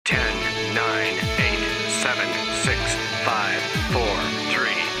9, 8, 7, 6, 5, 4, 3,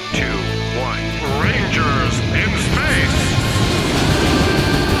 2, 1. Rangers in space!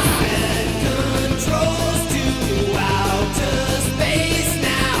 Controls to outer space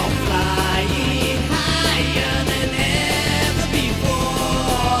now, flying higher than ever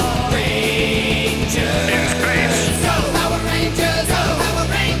before. Rangers In space! go, Power Rangers go, Power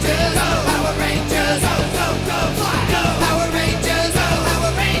Rangers go, Power Rangers go, go, go, fly, go, Power Rangers go,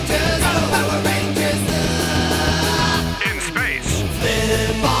 Power Rangers go, Power Rangers In space!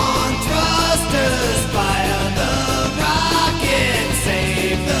 Flip on thrusters, fire the rocket,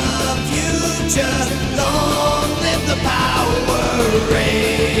 save the future. Long live the Power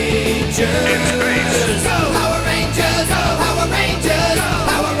Rangers. In space! Go Power Rangers, go Power Rangers, go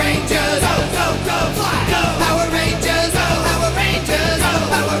Power Rangers, go, go, go, fly. Go Power Rangers, go Power Rangers, go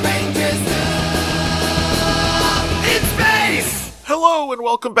Power Rangers. In space! Hello and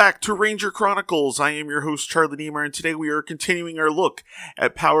welcome back to Ranger Chronicles. I am your host Charlie Niemeyer, and today we are continuing our look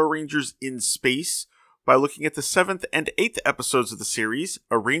at Power Rangers in Space by looking at the 7th and 8th episodes of the series,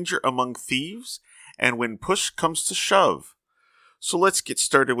 A Ranger Among Thieves, and When Push Comes to Shove. So let's get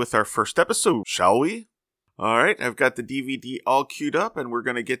started with our first episode, shall we? Alright, I've got the DVD all queued up, and we're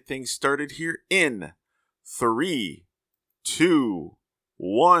going to get things started here in 3, 2,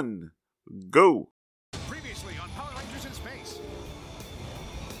 1, go! Previously on Power Rangers in Space.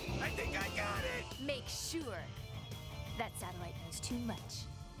 I think I got it! Make sure that satellite knows too much.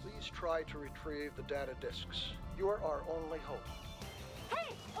 Please try to retrieve the data disks. You are our only hope.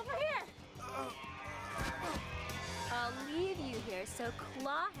 Hey, over here! I'll leave you here so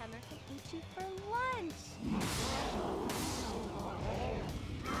Clawhammer can eat you for lunch.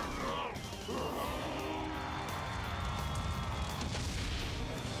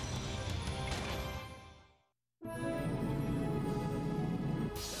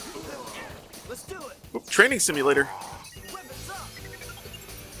 Let's do it! Oop, training simulator. Weapons up!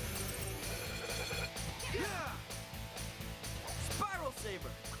 Yeah! Spiral Saber!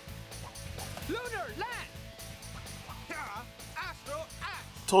 Lunar Land! Yeah! Astro Axe!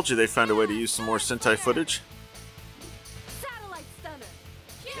 Told you they found a way to use some more Sentai footage. Satellite stunner!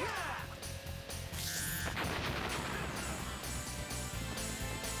 Yeah!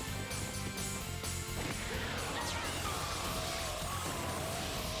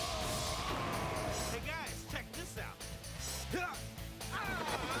 Hey guys, check this out!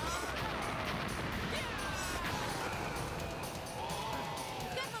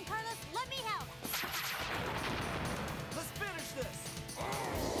 Good one, Carlos. Let me help. Let's finish this!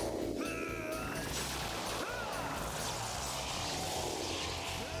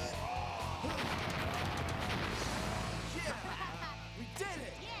 Yeah! We did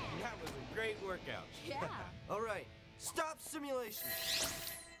it! That was a great workout. Yeah. All right, stop simulation.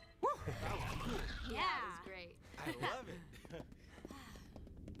 Yeah. That was great. I love it.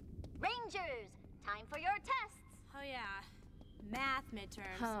 Rangers, time for your tests. Oh yeah, math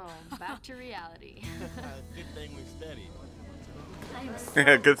midterms. Oh, back to reality. Good thing we studied. I am so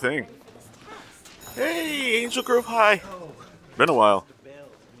Yeah, good thing. Hey, Angel Grove High. Been a while, The bell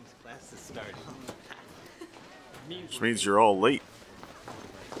means class has started. which means you're all late.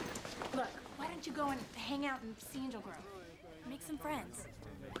 Look, why don't you go and hang out in see Angel Grove? Make some friends.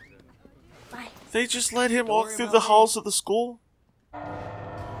 Bye. They just let him walk through the halls of the school?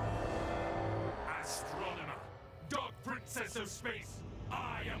 Astronomer, Dog Princess of Space,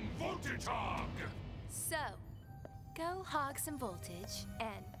 I am Voltage Hog! So, go hog some voltage,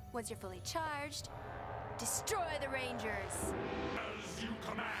 and once you're fully charged, destroy the Rangers. As you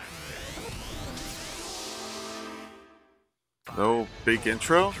command! No big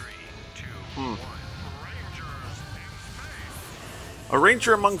intro? 3, 2, 1. A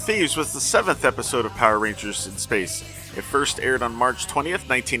Ranger Among Thieves was the 7th episode of Power Rangers in Space. It first aired on March 20th,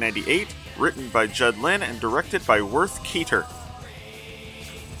 1998, written by Judd Lynn and directed by Worth Keeter.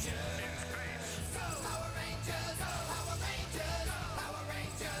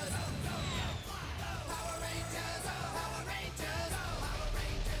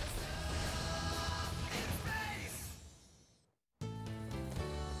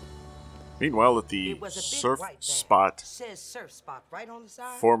 Meanwhile, at the It was a big Surf white van. Spot, Says surf spot right on the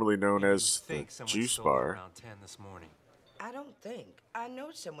side. formerly known as the Juice Bar, Around 10 this morning. I don't think. I know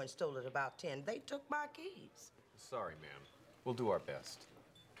someone stole it about 10. They took my keys. Sorry, ma'am. We'll do our best.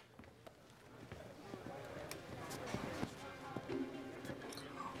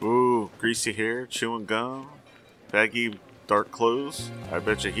 ooh, greasy hair, chewing gum, baggy dark clothes. I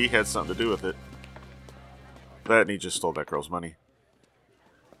bet you he had something to do with it. That and he just stole that girl's money.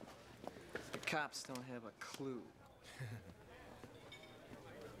 The cops don't have a clue.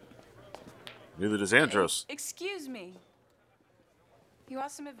 Neither does Andros. Excuse me. You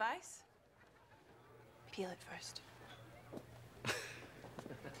want some advice? Peel it first.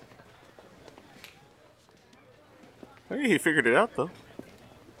 Hey, he figured it out, though.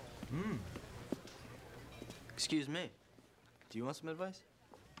 Excuse me. Do you want some advice?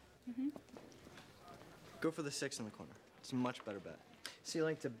 Mm-hmm. Go for the 6 in the corner. It's a much better bet. So you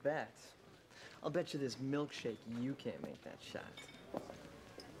like to bet? I'll bet you this milkshake you can't make that shot.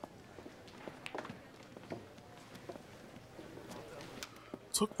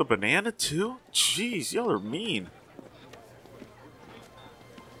 Took the banana, too? Jeez, y'all are mean.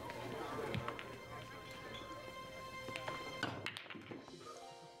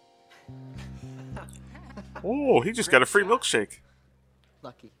 Oh, he just got a free milkshake.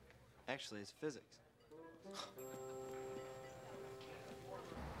 Lucky. Actually, it's physics.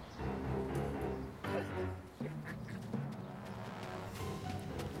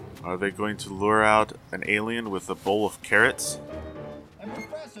 Are they going to lure out an alien with a bowl of carrots? Hey,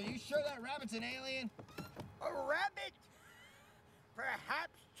 Professor, you sure that rabbit's an alien? A rabbit?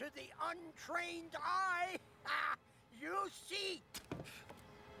 Perhaps to the untrained eye. You see.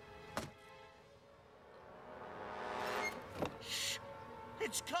 Shh!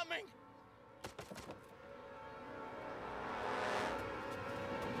 It's coming!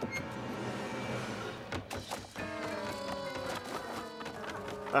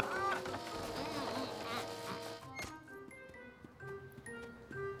 A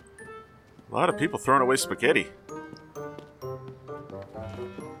lot of people throwing away spaghetti.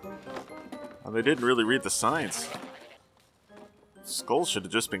 And they didn't really read the signs. Skulls should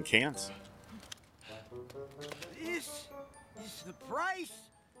have just been cans. This is the price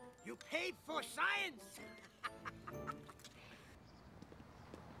you paid for science.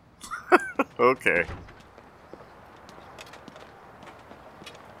 Okay.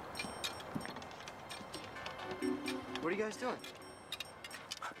 What are you guys doing?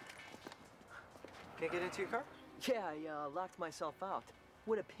 Can't get into your car? Yeah, I locked myself out.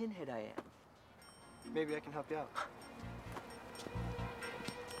 What a pinhead I am. Maybe I can help you out.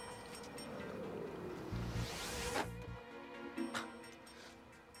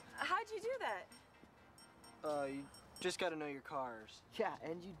 How'd you do that? You just gotta know your cars. Yeah,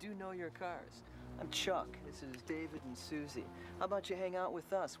 and you do know your cars. I'm Chuck. This is David and Susie. How about you hang out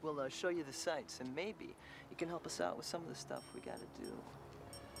with us? We'll show you the sights, and maybe you can help us out with some of the stuff we gotta do.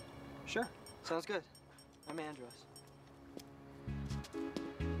 Sure. Sounds good. I'm Andros.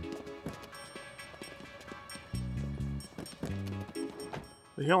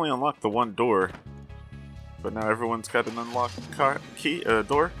 He only unlocked the one door, but now everyone's got an unlocked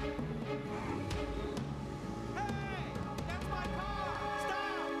door.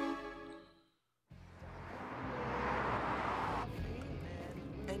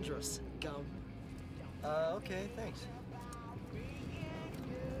 Andros, gum. Okay, thanks.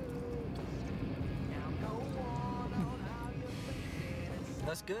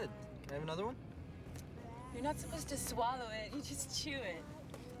 That's good. Can I have another one? You're not supposed to swallow it. You just chew it.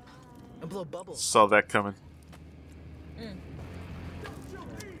 And blow bubbles. Saw that coming.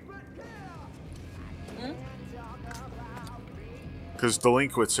 Because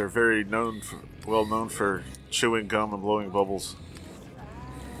delinquents are very well known for chewing gum and blowing bubbles.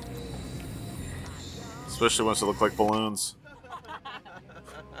 Especially ones that look like balloons.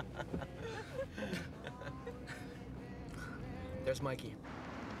 There's Mikey.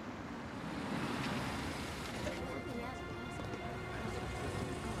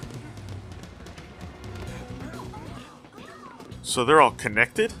 So they're all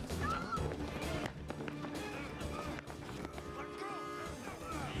connected?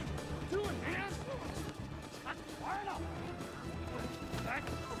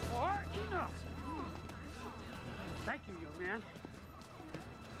 Thank you, young man.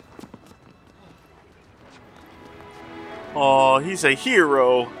 Oh, he's a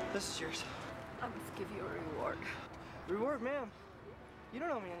hero. This is yours. I must give you a reward. Reward, ma'am. You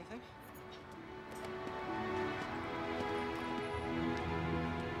don't owe me anything.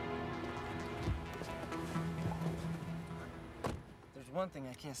 There's one thing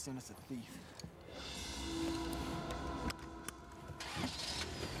I can't stand as a thief.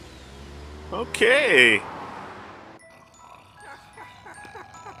 Okay.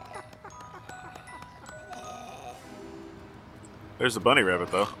 There's a bunny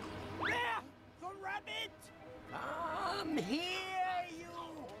rabbit, though. There! The rabbit! Come here, you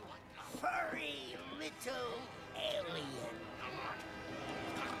furry little alien.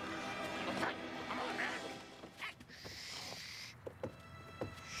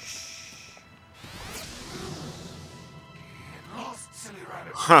 Lost, silly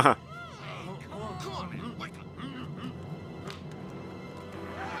rabbit. Haha.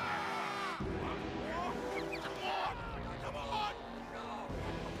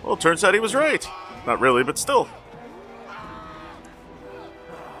 Well, it turns out he was right. Not really, but still.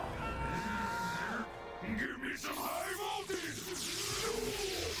 Give me some high voltage!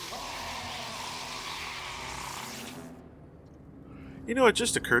 You know, it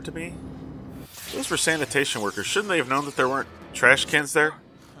just occurred to me. Those were sanitation workers. Shouldn't they have known that there weren't trash cans there?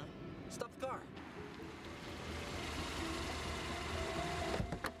 Stop the car.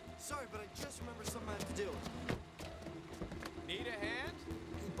 Sorry, but I just remembered something I have to do. Need a hand?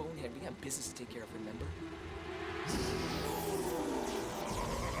 Hey, Bonehead, we got business to take care of, remember?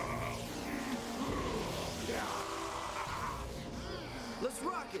 Let's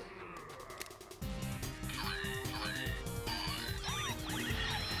rock it.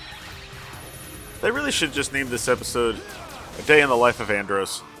 They really should just name this episode A Day in the Life of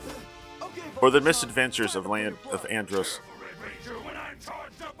Andros. Or The Misadventures of Andros. Red Ranger, when I'm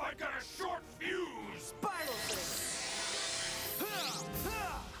charged up, I got a short fuse!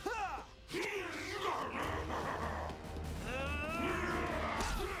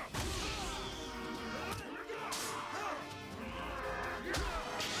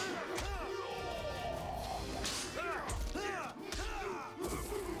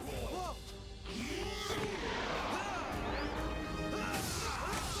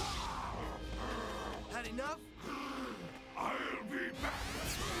 Had enough? I'll be back!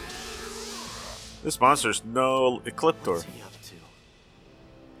 This monster's no Ecliptor.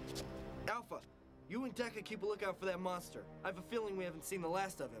 Alpha, you and Deca keep a lookout for that monster. I have a feeling we haven't seen the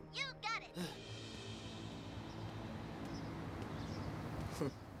last of him. You got it.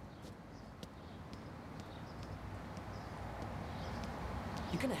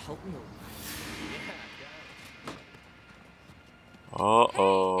 You gonna help me?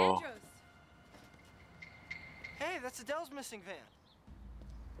 Uh-oh. Hey, that's Adele's missing van.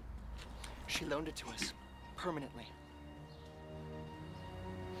 She loaned it to us. Permanently.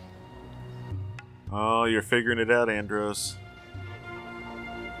 Oh, you're figuring it out, Andros.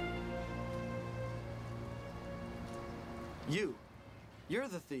 You're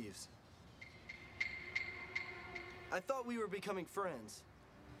the thieves. I thought we were becoming friends.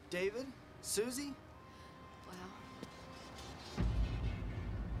 David? Susie? Wow.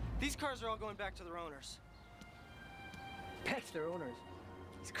 These cars are all going back to their owners. Back to their owners?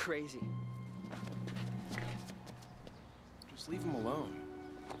 He's crazy. Just leave him alone.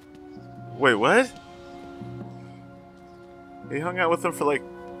 Wait, what? He hung out with them for like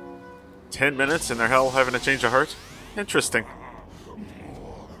 10 minutes and they're all having a change of heart? Interesting.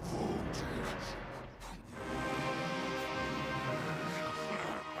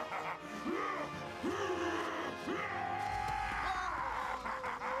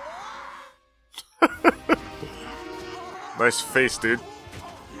 Nice face, dude.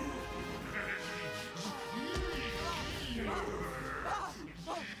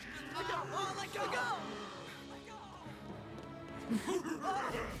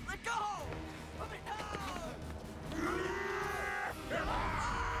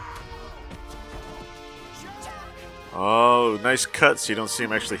 Oh, nice cut so you don't see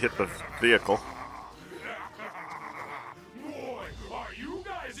him actually hit the vehicle. Boy, are you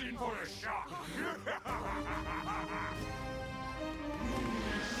guys in for a shock!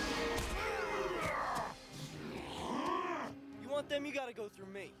 You want them, you gotta go through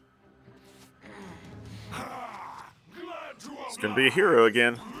me. He's gonna be a hero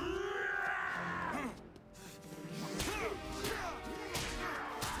again.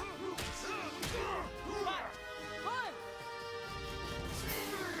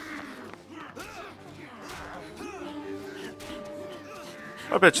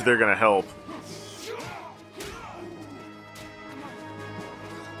 I bet you they're gonna help.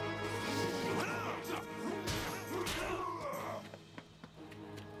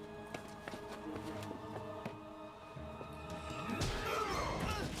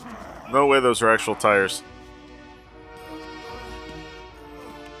 No way those are actual tires.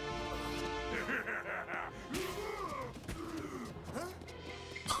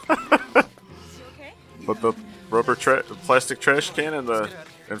 But the rubber plastic trash can and the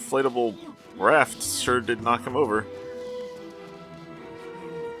inflatable raft sure did knock him over.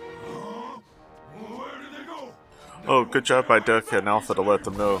 Oh, good job by Duck and Alpha to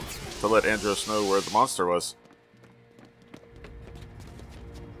let Andros know where the monster was.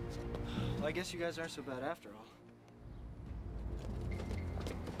 Well, I guess you guys aren't so bad after all.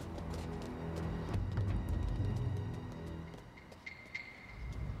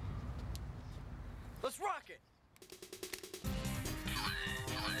 Let's rock it!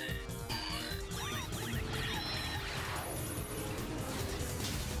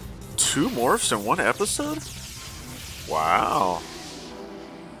 Two morphs in one episode? Wow.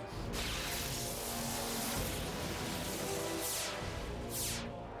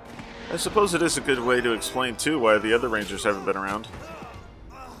 I suppose it is a good way to explain, too, why the other Rangers haven't been around.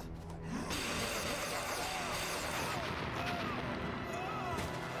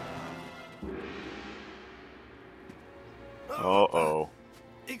 Uh-oh.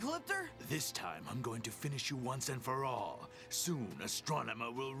 Ecliptor? This time I'm going to finish you once and for all. Soon,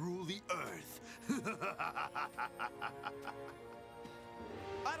 Astronomer will rule the Earth.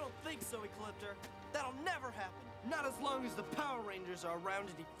 I don't think so, Ecliptor. That'll never happen. Not as long as the Power Rangers are around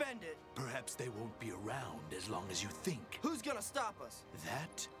to defend it. Perhaps they won't be around as long as you think. Who's gonna stop us?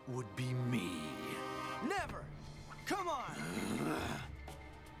 That would be me. Never! Come on!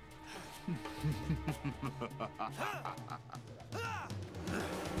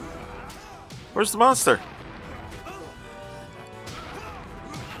 Where's the monster?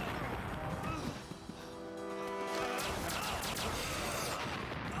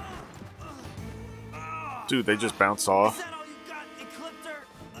 Dude, they just bounce off. Is that all you got, Ecliptor?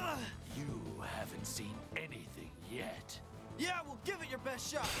 You haven't seen anything yet. Yeah, well, give it your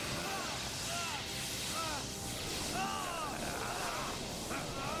best shot.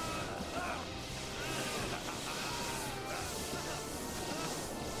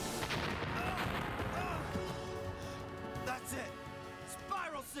 That's it.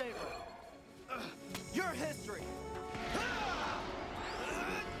 Spiral Saber. Your history.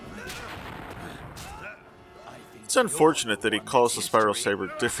 It's unfortunate that he calls the Spiral Saber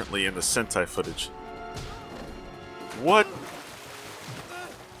differently in the Sentai footage. What?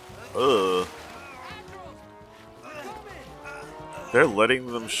 Ugh. They're letting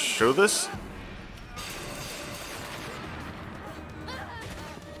them show this?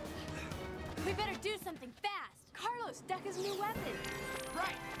 We better do something fast. Carlos, deck his new weapon.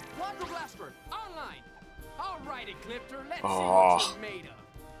 Right. Quadro Blaster, online. All right, Ecliptor, let's see Aw. what you're made of.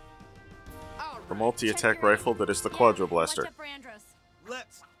 The multi-attack rifle that is the Quadro Blaster. Watch out for Andros.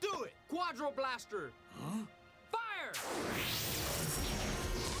 Let's do it. Quadro Blaster. Huh? Fire!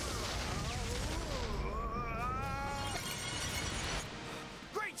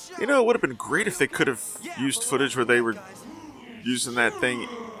 Great shot. You know, it would have been great if they could have used footage where they were using that thing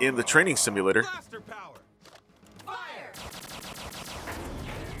in the training simulator. Blaster power. Fire!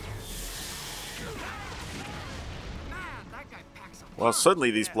 Man, that guy packs some. Well,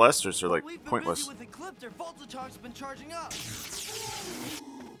 suddenly these blasters are like We've been pointless. busy with Ecliptor. Voltage been charging up.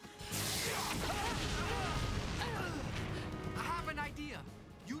 I have an idea.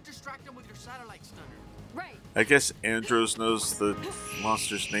 You distract him with your satellite stunner. Right. I guess Andros knows the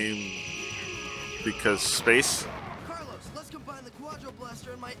monster's name because space. Carlos, let's combine the Quadro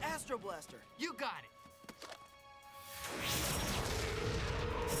Blaster and my Astro Blaster. You got it.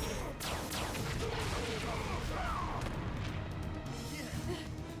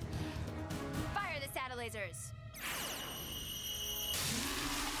 Fire the saddle lasers.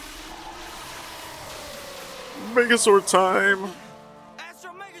 Megazord time!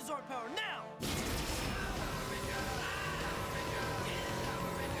 Astro Megazord power now!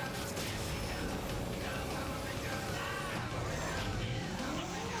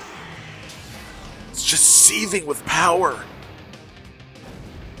 It's just seething with power.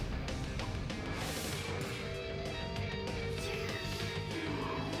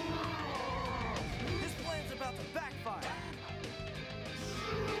 This plan's about to backfire.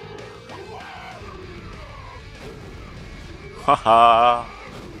 Haha.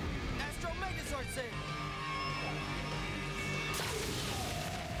 Astro Megazord Saber.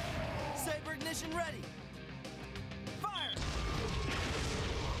 Saber ignition ready. Fire!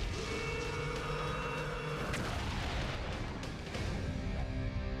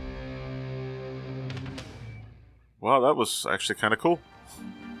 Wow, that was actually kind of cool.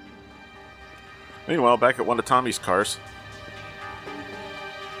 Meanwhile, back at one of Tommy's cars.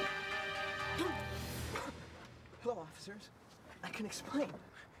 Hello, officers. I can explain.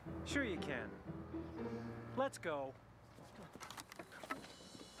 Sure you can. Let's go.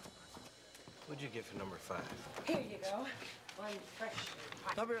 What'd you get for number 5? Here you go. One fresh.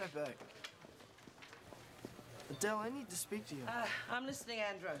 I'll be right back. Adele, I need to speak to you. I'm listening,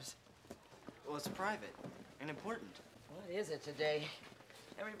 Andros. Well, it's private and important. What is it today?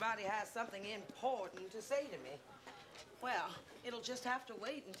 Everybody has something important to say to me. Well, it'll just have to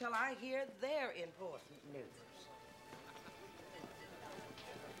wait until I hear their important news.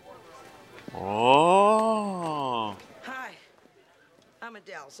 Oh. Hi, I'm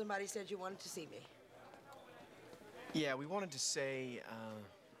Adele. Somebody said you wanted to see me. Yeah, we wanted to say,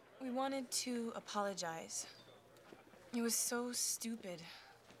 We wanted to apologize. It was so stupid.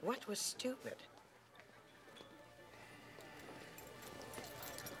 What was stupid?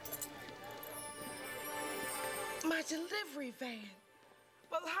 My delivery van.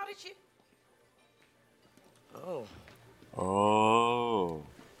 Well, how did you... Oh. Oh.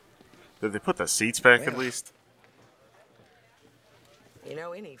 Did they put the seats back at Well. least? You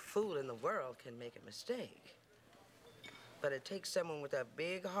know, any fool in the world can make a mistake. But it takes someone with a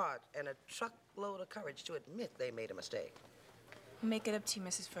big heart and a truckload of courage to admit they made a mistake. I'll make it up to you,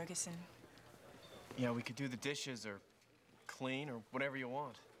 Mrs. Ferguson. Yeah, we could do the dishes or clean or whatever you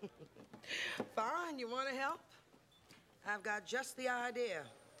want. Fine, you want to help? I've got just the idea.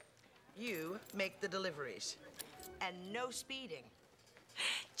 You make the deliveries. And no speeding.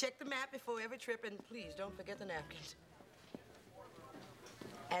 Check the map before every trip, and please don't forget the napkins.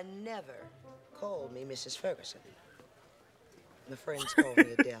 And never call me Mrs. Ferguson. My friends call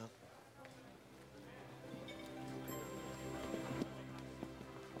me Adele.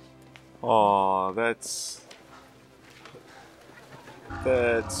 Aw, that's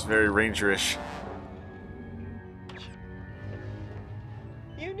very Rangerish.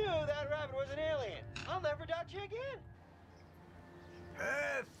 You knew that rabbit was an alien. I'll never doubt you again.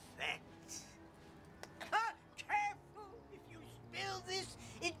 Perfect. Careful. If you spill this,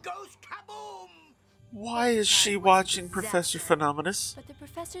 it goes kaboom. Why is she watching Professor Phenomenus? But the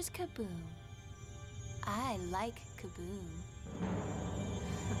professor's kaboom. I like kaboom.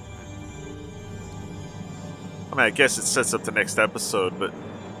 I mean, I guess it sets up the next episode, but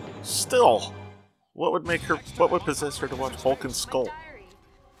still, what would possess her to watch Vulcan's skull?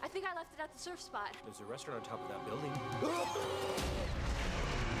 I think I left it at the surf spot. There's a restaurant on top of that building.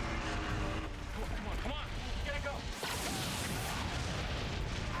 Come on, get it go.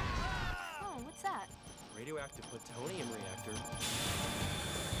 Oh, what's that? Radioactive plutonium reactor.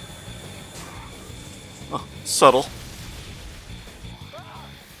 Oh, subtle.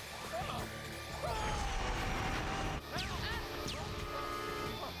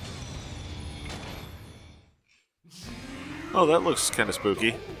 Oh, that looks kind of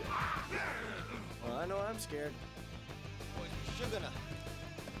spooky. Well, I know I'm scared. You're gonna.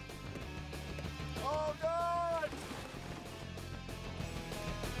 Oh, God!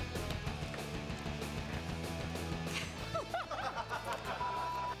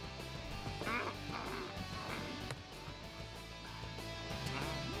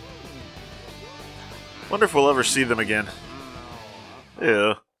 Wonder if we'll ever see them again.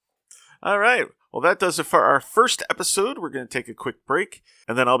 Yeah. All right. Well, that does it for our first episode. We're going to take a quick break,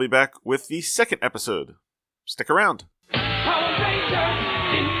 and then I'll be back with the second episode. Stick around.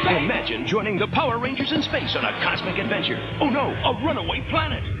 Imagine joining the Power Rangers in space on a cosmic adventure. Oh no, a runaway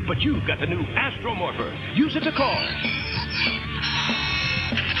planet. But you've got the new Astromorpher. Use it to call.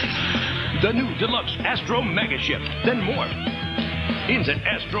 The new deluxe Astro Mega Ship. Then morph into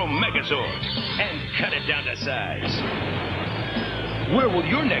Astro Megazord and cut it down to size. Where will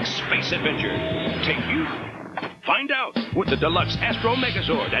your next space adventure take you? Find out with the deluxe Astro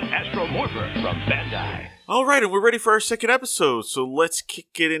Megazord and Astromorpher from Bandai. All right, and we're ready for our second episode, so let's kick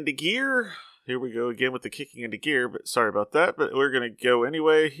it into gear. Here we go again with the kicking into gear, but sorry about that, but we're going to go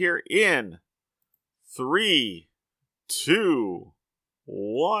anyway here in 3, 2,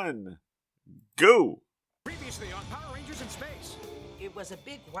 1, go. Previously on Power Rangers in Space. It was a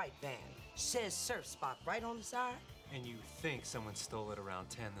big white van. Says surf spot right on the side. And you think someone stole it around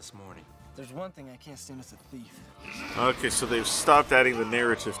 10 this morning. There's one thing I can't stand, it's a thief. Okay, so they've stopped adding the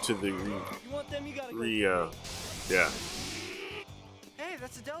narrative to the You want them, you gotta go. yeah, Hey,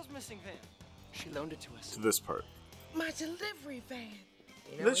 that's Adele's missing van. She loaned it to us. to this part. My delivery van.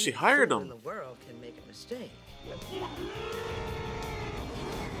 You Then she any hired fool him. in the world can make a mistake.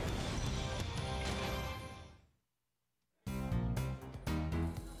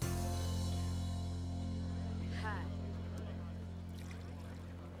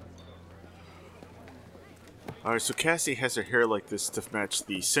 All right, so Cassie has her hair like this to match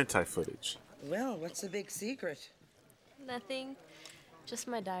the Sentai footage. Well, what's the big secret? Nothing. Just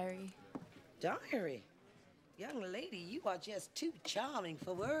my diary. Diary? Young lady, you are just too charming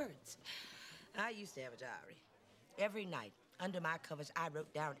for words. I used to have a diary. Every night, under my covers, I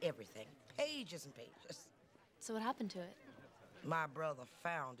wrote down everything. Pages and pages. So what happened to it? My brother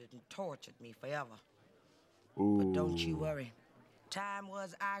found it and tortured me forever. Ooh. But don't you worry. Time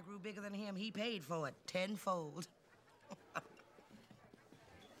was I grew bigger than him. He paid for it tenfold.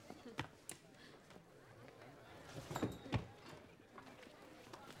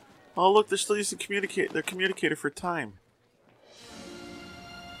 Oh, look, they're still using their communicator for time.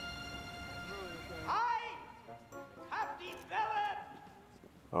 I have developed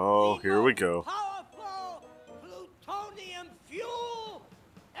Oh, here we go. powerful plutonium fuel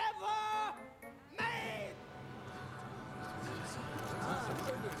ever made.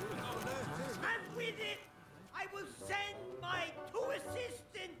 And with it, I will send my two assistants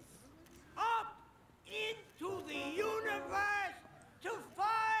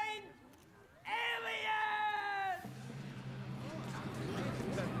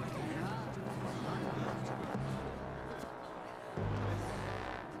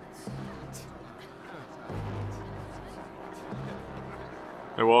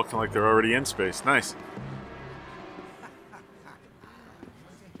They're walking like they're already in space. Nice.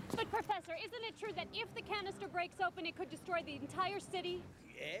 But Professor, isn't it true that if the canister breaks open, it could destroy the entire city?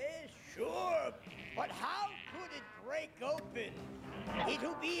 Yes, sure. But how could it break open?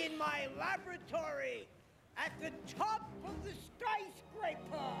 It'll be in my laboratory at the top of the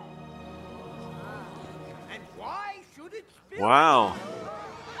skyscraper. And why should it spill? Wow.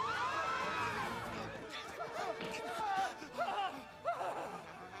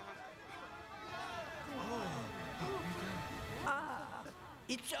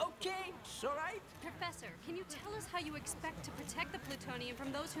 It's okay. It's all right. Professor, can you tell us how you expect to protect the plutonium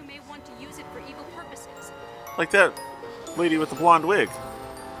from those who may want to use it for evil purposes? Like that lady with the blonde wig.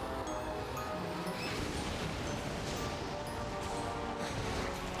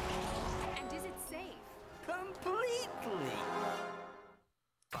 And is it safe? Completely.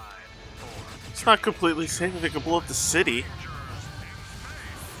 It's not completely safe if it could blow up the city.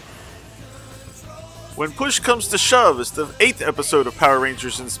 When Push Comes to Shove is the 8th episode of Power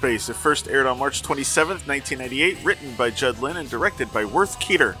Rangers in Space. It first aired on March 27th, 1998, written by Judd Lynn and directed by Worth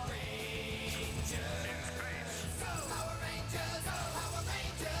Keeter.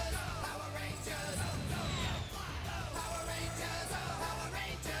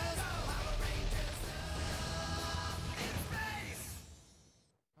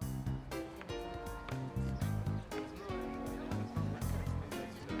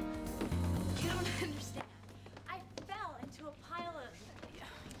 You don't understand. I fell into a pile of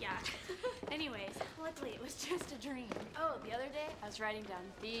yuck. Anyways, luckily it was just a dream. Oh, the other day, I was writing down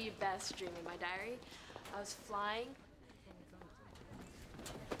the best dream in my diary. I was flying.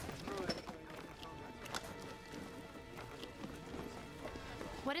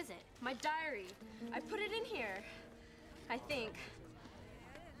 What is it? My diary. I put it in here. I think.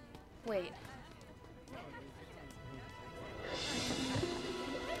 Wait.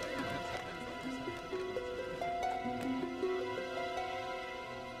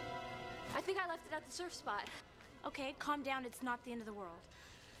 I think I left it at the surf spot. Okay, calm down. It's not the end of the world.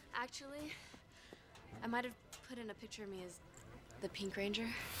 Actually, I might have put in a picture of me as the Pink Ranger.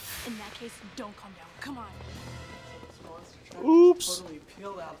 In that case, don't calm down. Come on. Oops. Totally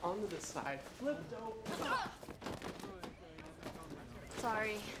peeled out onto the side, flipped over.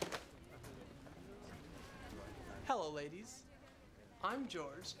 Sorry. Hello, ladies. I'm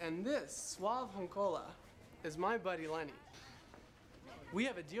George, and this Suave Honkola is my buddy Lenny. We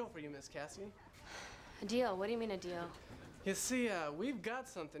have a deal for you, Miss Cassie. A deal? What do you mean a deal? You see, we've got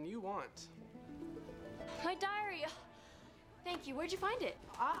something you want. My diary. Thank you. Where'd you find it?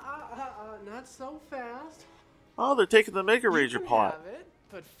 Not so fast. Oh, they're taking the Mega You Ranger can plot. have it,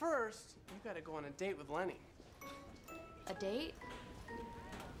 but first, you gotta go on a date with Lenny. A date?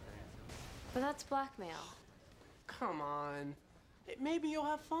 But that's blackmail. Come on. Maybe you'll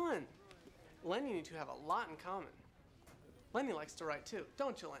have fun. Lenny and you two have a lot in common. Lenny likes to write too,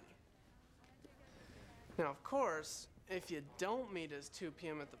 don't you, Lenny? Now, of course, if you don't meet us 2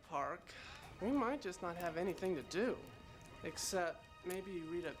 p.m. at the park, we might just not have anything to do. Except maybe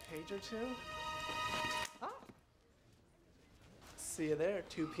read a page or two. Ah. See you there,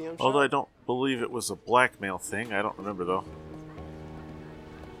 2 p.m. Although I sharp. don't believe it was a blackmail thing. I don't remember, though.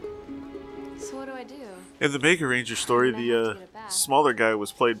 So what do I do? In the Mega Ranger story, the smaller guy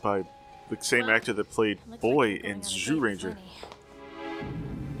was played by the same actor that played Boy in Zoo Ranger.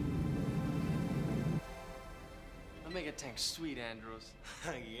 Omega Tank's sweet, Andros.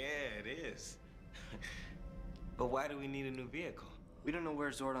 Yeah, it is. But why do we need a new vehicle? We don't know where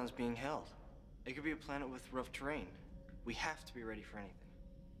Zordon's being held. It could be a planet with rough terrain. We have to be ready for anything.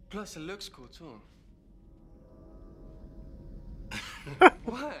 Plus, it looks cool, too.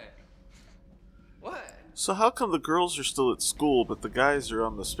 What? What? So how come the girls are still at school, but the guys are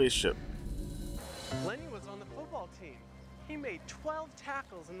on the spaceship? Lenny was on the football team. He made 12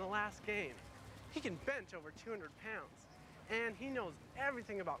 tackles in the last game. He can bench over 200 pounds. And he knows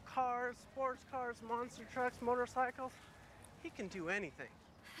everything about cars, sports cars, monster trucks, motorcycles. He can do anything.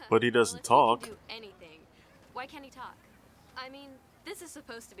 But he doesn't Well, if talk. he can do anything, why can't he talk? I mean, this is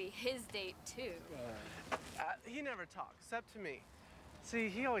supposed to be his date, too. He never talks, except to me. See,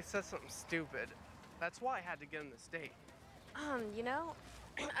 he always says something stupid. That's why I had to get him this date. You know,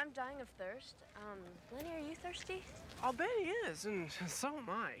 I'm dying of thirst. Lenny, are you thirsty? I'll bet he is, and so am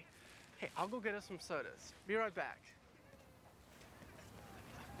I. Hey, I'll go get us some sodas. Be right back.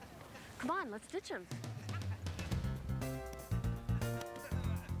 Come on, let's ditch him.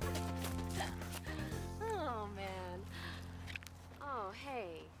 Oh, man. Oh,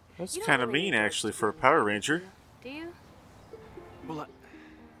 hey. That's You don't kind of really mean, need actually, for a Power Ranger. Do you? Well,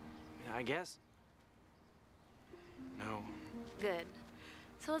 I guess. No. Good.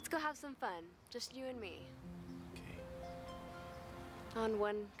 So let's go have some fun. Just you and me. Okay. On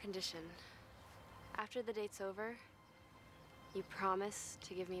one condition. After the date's over, you promise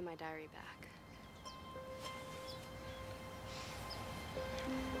to give me my diary back.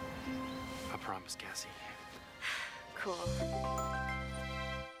 I promise, Cassie. Cool.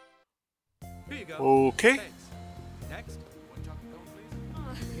 Here you go. Okay. Thanks. Next. One chocolate cone,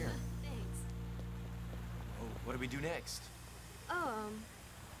 please. Here. Thanks. Oh, what do we do next? Oh,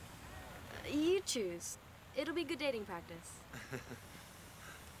 you choose. It'll be good dating practice.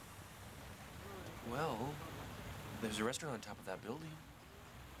 Well, there's a restaurant on top of that building.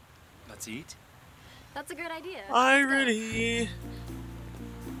 Let's eat. That's a great idea. Irony.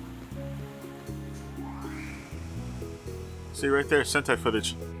 See right there, Sentai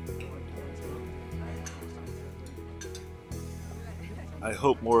footage. I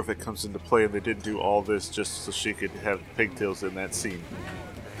hope more of it comes into play and they didn't do all this just so she could have pigtails in that scene.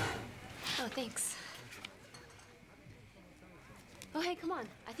 Oh, thanks. Oh, hey, come on.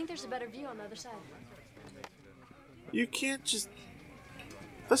 I think there's a better view on the other side. You can't just...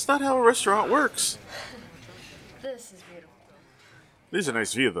 That's not how a restaurant works. This is beautiful. It is a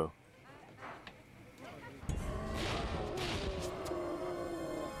nice view, though.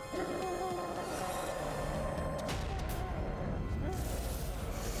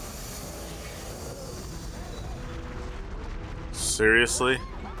 Seriously?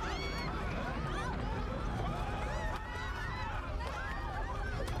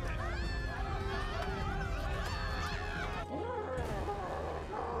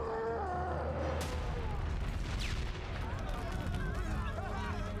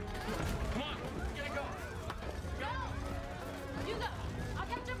 You go. I'll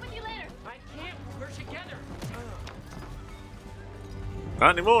catch up with you later. I can't. We're together.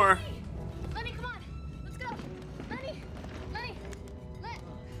 Not anymore. Lenny, come on. Let's go. Lenny.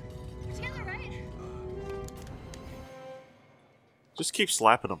 We're together, right? Just keep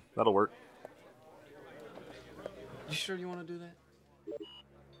slapping them. That'll work. You sure you want to do that?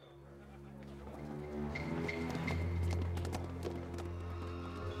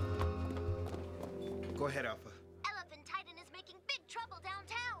 Go ahead, Alpha. Elephant Titan is making big trouble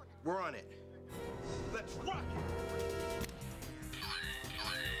downtown. We're on it. Let's rock it!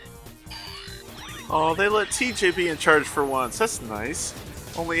 Oh, they let TJ be in charge for once. That's nice.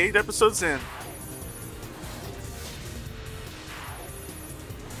 Only 8 episodes in.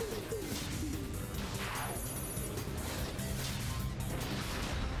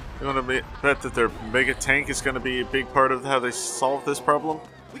 You want to bet that their mega tank is going to be a big part of how they solve this problem?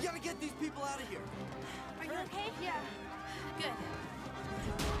 We gotta get these people out of here. Are you okay? Yeah. Good.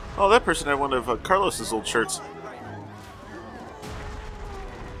 Oh, that person had one of Carlos's old shirts.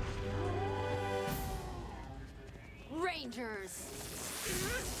 Rangers.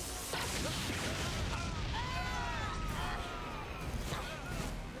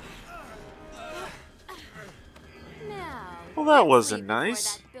 Now. Well, that get wasn't free before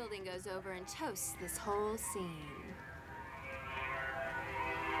nice. That building goes over and toasts this whole scene.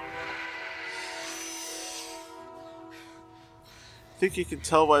 Think you can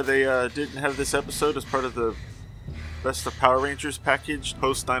tell why they didn't have this episode as part of the Best of Power Rangers package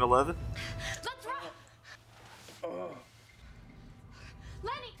post 9/11?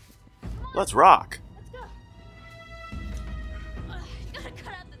 Lenny. Let's rock. Let's go. You gotta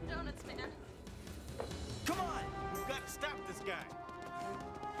cut out the donuts, man. Come on. We've got to stop this guy.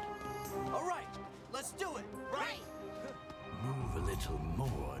 All right. Let's do it. Right. Move a little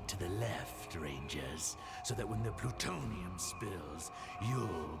more to the left, Rangers, so that when the plutonium spills,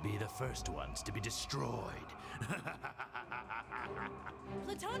 you'll be the first ones to be destroyed.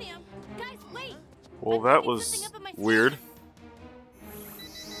 Plutonium? Guys, wait! Well, that was weird.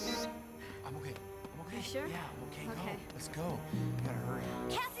 I'm okay. You sure? Yeah, I'm okay. Okay. Go. Let's go. We gotta hurry.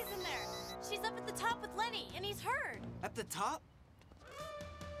 Cassie's in there! She's up at the top with Lenny, and he's hurt! At the top?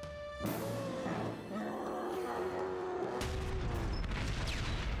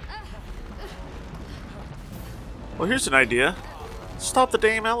 Well, here's an idea. Stop the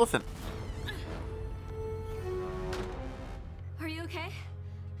damn elephant. Are you okay?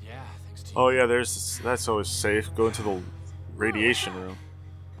 Yeah, thanks to Oh yeah, that's always safe. Go into the radiation room.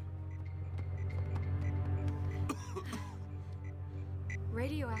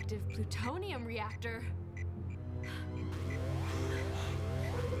 Radioactive plutonium reactor.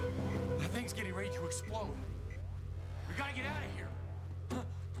 The thing's getting ready to explode. We gotta get out of here.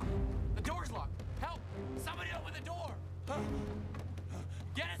 The door's locked. Help! Somebody open the door!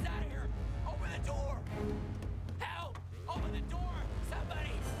 Get us out of here! Open the door! Help! Open the door!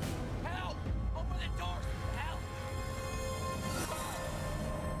 Somebody!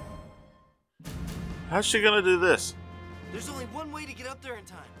 How's she gonna do this? There's only one way to get up there in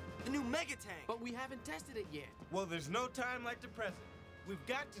time. The new Mega Tank. But we haven't tested it yet. Well, there's no time like the present. We've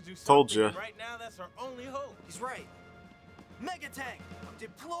got to do something. Told ya. Right now, that's our only hope. He's right. Mega Tank,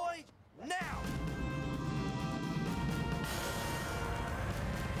 deploy now.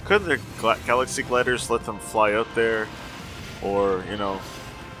 Couldn't the Galaxy Gliders let them fly out there? Or, you know,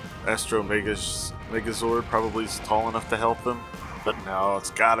 Astro Megazord probably is tall enough to help them? But no,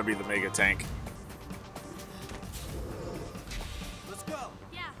 it's gotta be the Mega Tank. Let's go.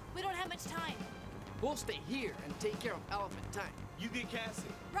 Yeah, we don't have much time. We'll stay here and take care of Elephant Tank. You get Cassie.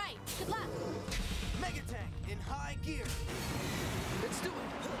 Right, good luck. Mega Tank in high gear. Let's do it.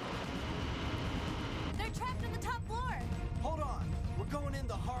 They're trapped on the top floor. Hold on. We're going in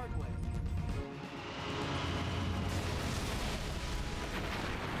the hard way.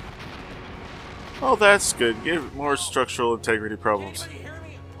 Oh, that's good. Give it more structural integrity problems. Anybody hear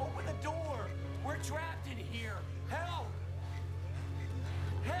me? Open the door. We're trapped in here. Help!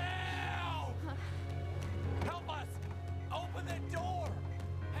 Help! Help us! Open the door!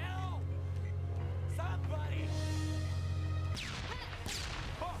 Help! Somebody!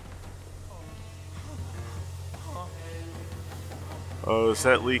 Oh, is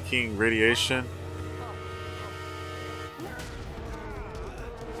that leaking radiation?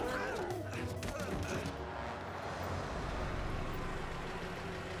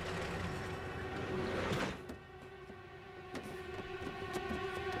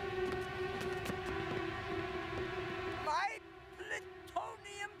 My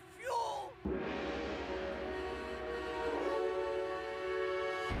plutonium fuel!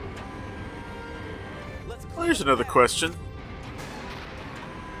 Well, here's another question.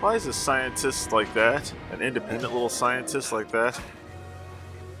 Why is a scientist like that, an independent little scientist like that,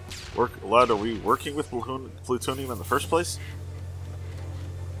 allowed to be working with plutonium in the first place?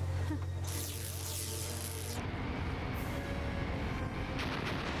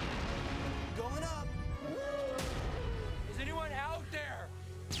 Going up. Is anyone out there?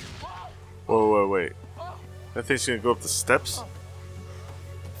 Whoa, wait. That thing's gonna go up the steps? Oh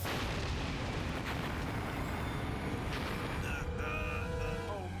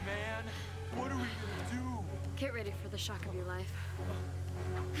man, what are we gonna do? Get ready for the shock of your life.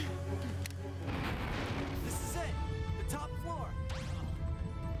 This is it. The top floor.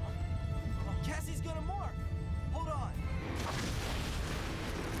 Cassie's gonna morph. Hold on.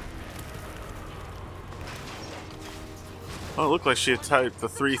 Oh, it looked like she had typed the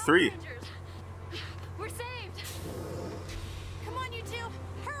 3-3. We're saved. Come on, you two.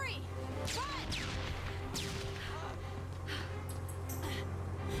 Hurry. Run.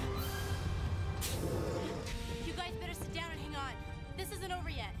 You guys better sit down and hang on. This isn't over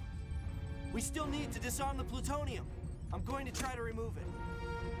yet. We still need to disarm the plutonium. I'm going to try to remove it.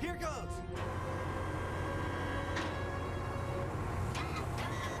 Here goes.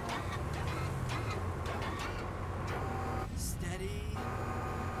 Steady.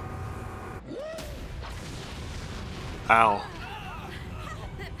 Ow.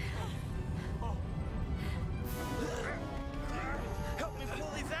 Help me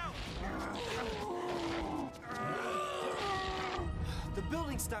pull these out. The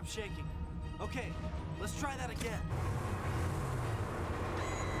building stopped shaking. Okay, let's try that again.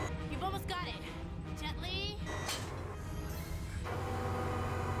 You've almost got it. Gently.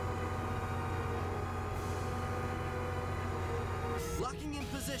 Locking in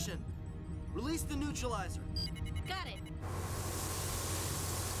position. Release the neutralizer. Got it.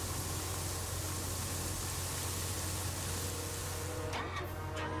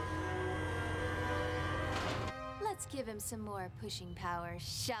 Let's give him some more pushing power,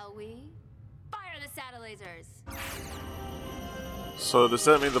 shall we? Fire the saddle lasers! So does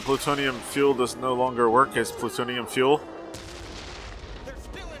that mean the plutonium fuel does no longer work as plutonium fuel? They're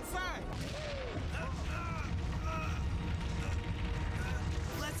still inside.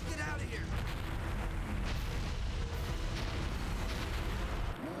 Let's get out of here.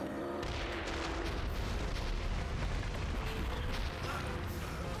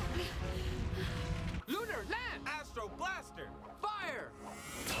 Lunar, land! Astro Blaster. Fire!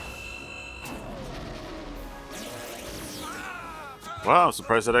 Wow, I'm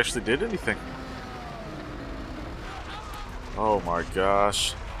surprised that actually did anything. Oh my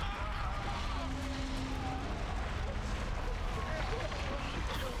gosh.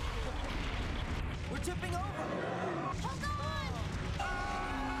 We're tipping over.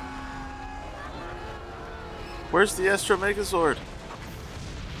 Where's the Astro Megazord?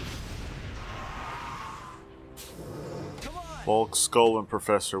 Bulk, Skull, and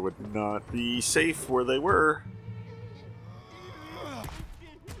Professor would not be safe where they were.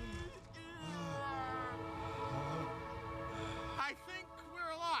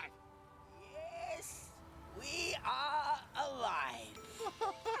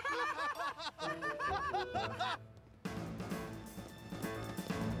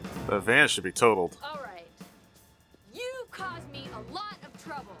 The van should be totaled. All right. You caused me a lot of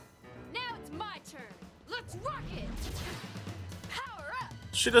trouble. Now it's my turn. Let's rock it. Power up.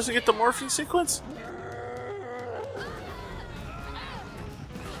 She doesn't get the morphing sequence?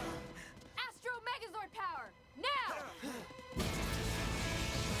 Astro Megazord power. Now.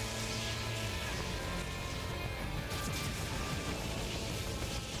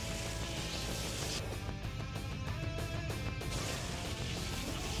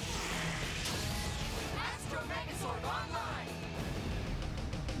 Astro Megazord online.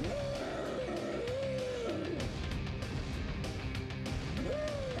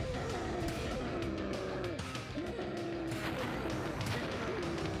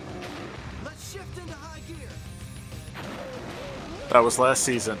 Let's shift into high gear. That was last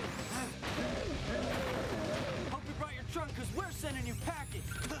season. Hope you brought your trunk, because we're sending you packing.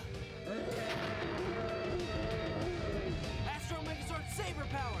 Astro Megazord Saber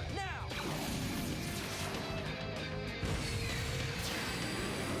power, now!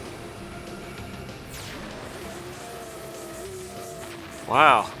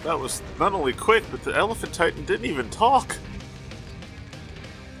 Wow, that was not only quick, but the Elephant Titan didn't even talk.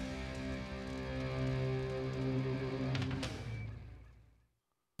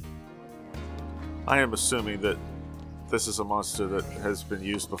 I am assuming that this is a monster that has been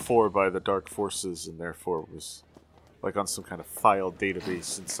used before by the Dark Forces and therefore was like on some kind of file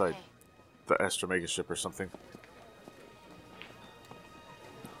database inside the Astro Mega ship or something.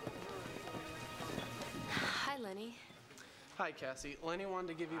 Hi, Lenny. Hi, Cassie. Lenny wanted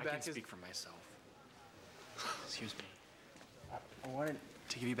to give you I back can his... speak for myself. Excuse me. I wanted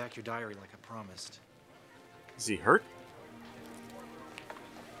to give you back your diary like I promised. Is he hurt?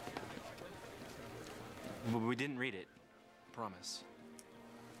 We didn't read it. Promise.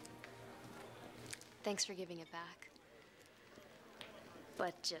 Thanks for giving it back.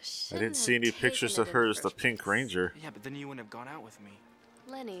 But just I didn't see any pictures of her as the Pink Ranger. Yeah, but then you wouldn't have gone out with me.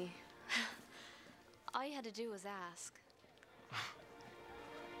 Lenny, all you had to do was ask.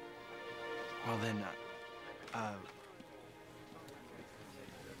 Well then,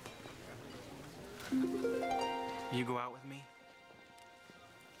 you go out with me?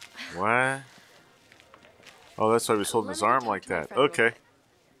 What? Oh, that's why he was holding his arm like that. Okay.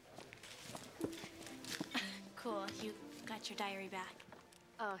 Cool, you got your diary back.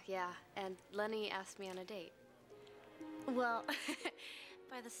 Oh, yeah, and Lenny asked me on a date. Well,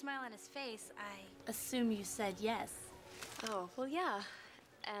 by the smile on his face, I assume you said yes. Oh, well, yeah.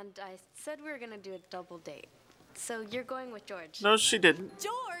 And I said we were gonna do a double date. So you're going with George. No, she didn't.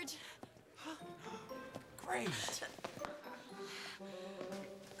 George! Great.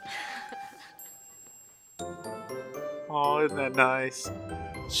 Oh, isn't that nice?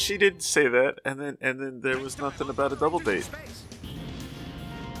 She didn't say that, and then there was nothing about a double date. Something's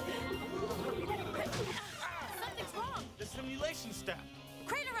wrong. The simulation stopped.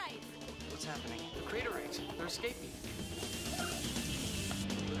 Craterite! What's happening? The Craterites. They're escaping.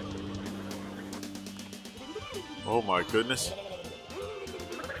 Oh my goodness.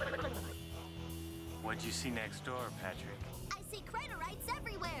 What'd you see next door, Patrick? I see Craterites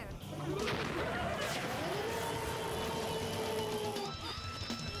everywhere.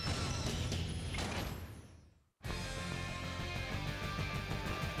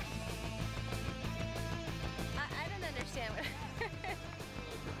 I don't understand.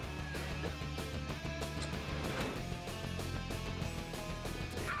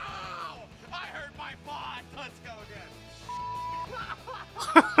 Ow! I hurt my butt. Let's go again.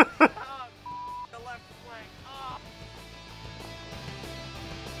 The left flank. Oh.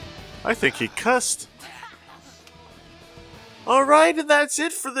 I think he cussed. Alright, and that's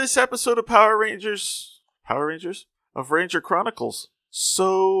it for this episode of Power Rangers? Of Ranger Chronicles.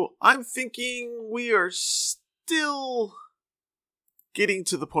 So, I'm thinking we are still getting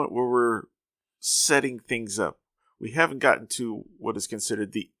to the point where we're setting things up. We haven't gotten to what is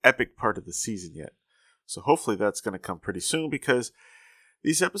considered the epic part of the season yet. So hopefully that's going to come pretty soon because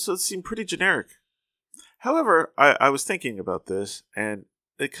these episodes seem pretty generic. However, I was thinking about this, and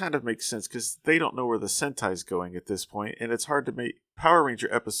it kind of makes sense because they don't know where the Sentai's going at this point, and it's hard to make Power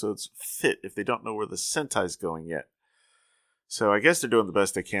Ranger episodes fit if they don't know where the Sentai's going yet. So I guess they're doing the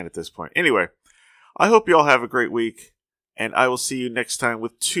best they can at this point. Anyway, I hope you all have a great week, and I will see you next time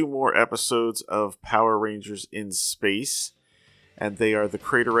with 2 more episodes of Power Rangers in Space. And they are the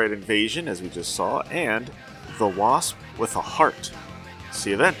Craterite Invasion, as we just saw, and the Wasp with a Heart.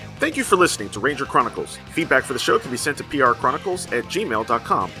 See you then. Thank you for listening to Ranger Chronicles. Feedback for the show can be sent to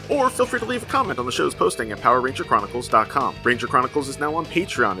prchronicles@gmail.com, or feel free to leave a comment on the show's posting at PowerRangerChronicles.com. Ranger Chronicles is now on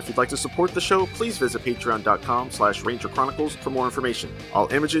Patreon. If you'd like to support the show, please visit patreon.com/RangerChronicles for more information.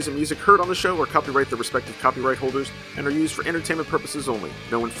 All images and music heard on the show are copyright their respective copyright holders and are used for entertainment purposes only.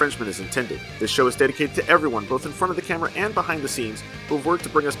 No infringement is intended. This show is dedicated to everyone, both in front of the camera and behind the scenes, who have worked to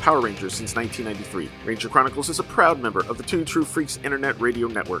bring us Power Rangers since 1993. Ranger Chronicles is a proud member of the Two True Freaks Internet Radio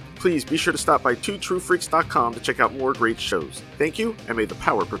Network. Please be sure to stop by twotruefreaks.com to check out more great shows. Thank you, and may the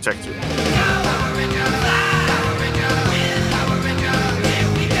power protect you.